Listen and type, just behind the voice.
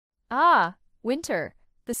Ah, winter,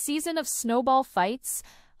 the season of snowball fights,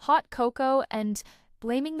 hot cocoa, and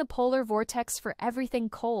blaming the polar vortex for everything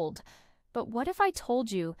cold. But what if I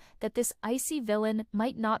told you that this icy villain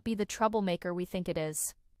might not be the troublemaker we think it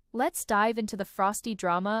is? Let's dive into the frosty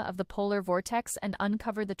drama of the polar vortex and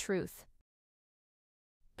uncover the truth.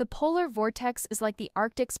 The polar vortex is like the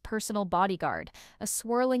Arctic's personal bodyguard, a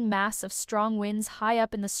swirling mass of strong winds high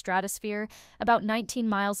up in the stratosphere, about 19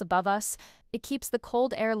 miles above us. It keeps the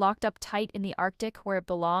cold air locked up tight in the Arctic where it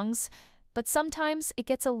belongs, but sometimes it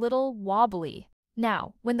gets a little wobbly.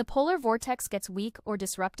 Now, when the polar vortex gets weak or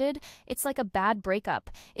disrupted, it's like a bad breakup.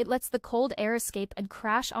 It lets the cold air escape and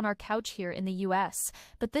crash on our couch here in the US.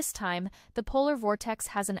 But this time, the polar vortex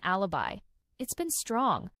has an alibi. It's been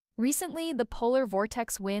strong. Recently, the polar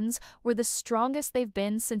vortex winds were the strongest they've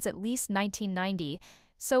been since at least 1990.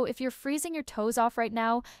 So if you're freezing your toes off right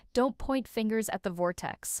now, don't point fingers at the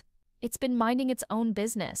vortex. It's been minding its own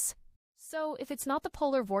business. So, if it's not the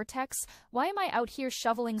polar vortex, why am I out here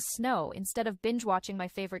shoveling snow instead of binge-watching my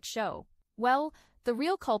favorite show? Well, the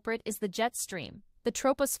real culprit is the jet stream, the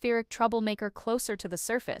tropospheric troublemaker closer to the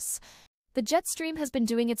surface. The jet stream has been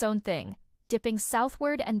doing its own thing, dipping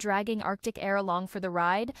southward and dragging Arctic air along for the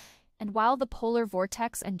ride. And while the polar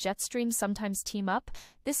vortex and jet stream sometimes team up,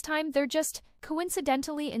 this time they're just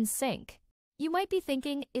coincidentally in sync. You might be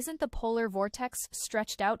thinking, isn't the polar vortex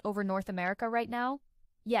stretched out over North America right now?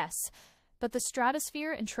 Yes, but the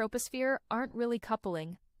stratosphere and troposphere aren't really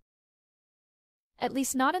coupling. At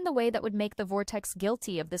least not in the way that would make the vortex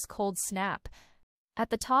guilty of this cold snap. At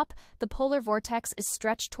the top, the polar vortex is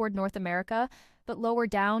stretched toward North America, but lower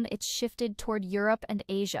down it's shifted toward Europe and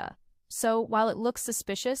Asia. So, while it looks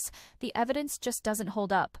suspicious, the evidence just doesn't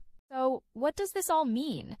hold up. So, what does this all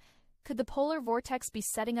mean? Could the polar vortex be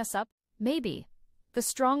setting us up? Maybe. The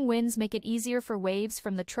strong winds make it easier for waves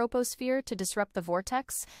from the troposphere to disrupt the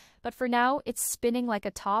vortex, but for now, it's spinning like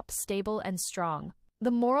a top, stable and strong.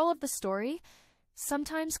 The moral of the story?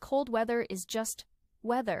 Sometimes cold weather is just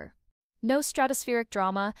weather. No stratospheric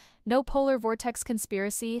drama, no polar vortex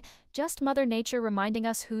conspiracy, just Mother Nature reminding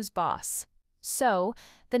us who's boss. So,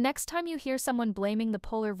 the next time you hear someone blaming the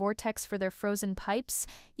polar vortex for their frozen pipes,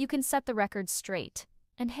 you can set the record straight.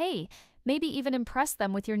 And hey, maybe even impress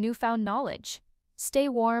them with your newfound knowledge. Stay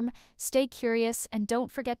warm, stay curious, and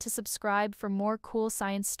don't forget to subscribe for more cool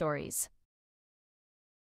science stories.